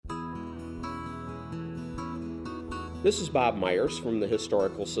This is Bob Myers from the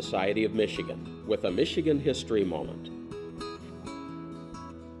Historical Society of Michigan with a Michigan History Moment.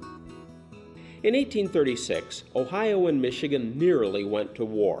 In 1836, Ohio and Michigan nearly went to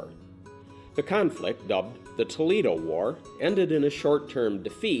war. The conflict, dubbed the Toledo War, ended in a short-term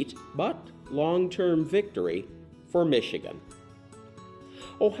defeat, but long-term victory for Michigan.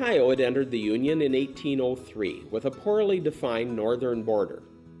 Ohio had entered the Union in 1803 with a poorly defined northern border.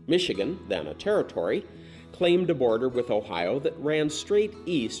 Michigan, then a territory, claimed a border with Ohio that ran straight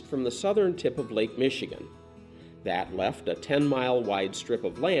east from the southern tip of Lake Michigan. That left a 10-mile wide strip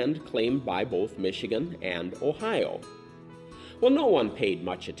of land claimed by both Michigan and Ohio. Well, no one paid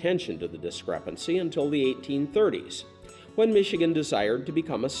much attention to the discrepancy until the 1830s, when Michigan desired to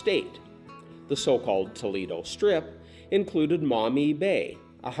become a state. The so-called Toledo Strip included Maumee Bay,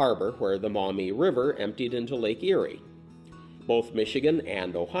 a harbor where the Maumee River emptied into Lake Erie. Both Michigan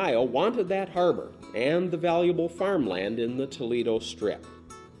and Ohio wanted that harbor and the valuable farmland in the Toledo Strip.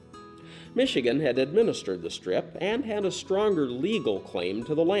 Michigan had administered the Strip and had a stronger legal claim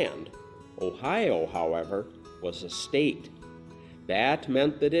to the land. Ohio, however, was a state. That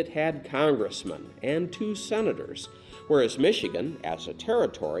meant that it had congressmen and 2 senators, whereas Michigan, as a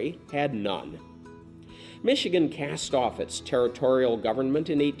territory, had none. Michigan cast off its territorial government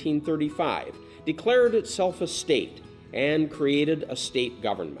in 1835, declared itself a state, and created a state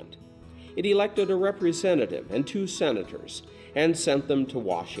government. It elected a representative and 2 senators and sent them to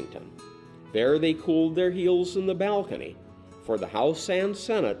Washington. There they cooled their heels in the balcony, for the House and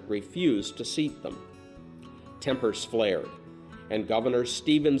Senate refused to seat them. Tempers flared, and Governors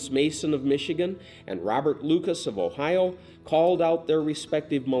Stevens Mason of Michigan and Robert Lucas of Ohio called out their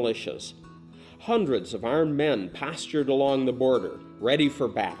respective militias. Hundreds of armed men postured along the border, ready for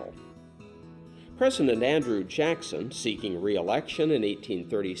battle. President Andrew Jackson, seeking re-election in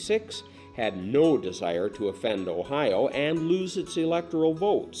 1836, had no desire to offend Ohio and lose its electoral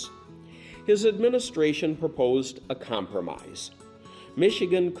votes. His administration proposed a compromise.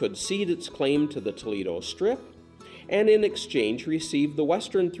 Michigan could cede its claim to the Toledo Strip and in exchange receive the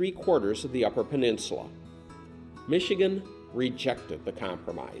western 3/4 of the Upper Peninsula. Michigan rejected the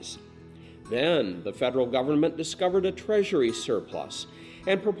compromise. Then the federal government discovered a treasury surplus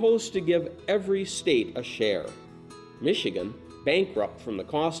and proposed to give every state a share. Michigan, bankrupt from the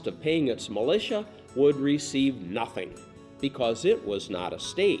cost of paying its militia, would receive nothing because it was not a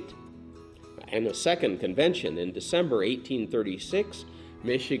state. In a second convention in December 1836,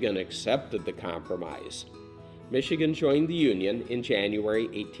 Michigan accepted the compromise. Michigan joined the Union in January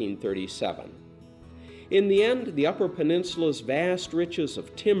 1837. In the end, the Upper Peninsula's vast riches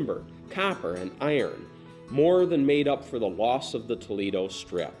of timber, copper, and iron more than made up for the loss of the Toledo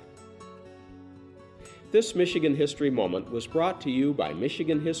Strip. This Michigan History Moment was brought to you by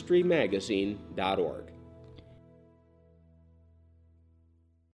MichiganHistoryMagazine.org.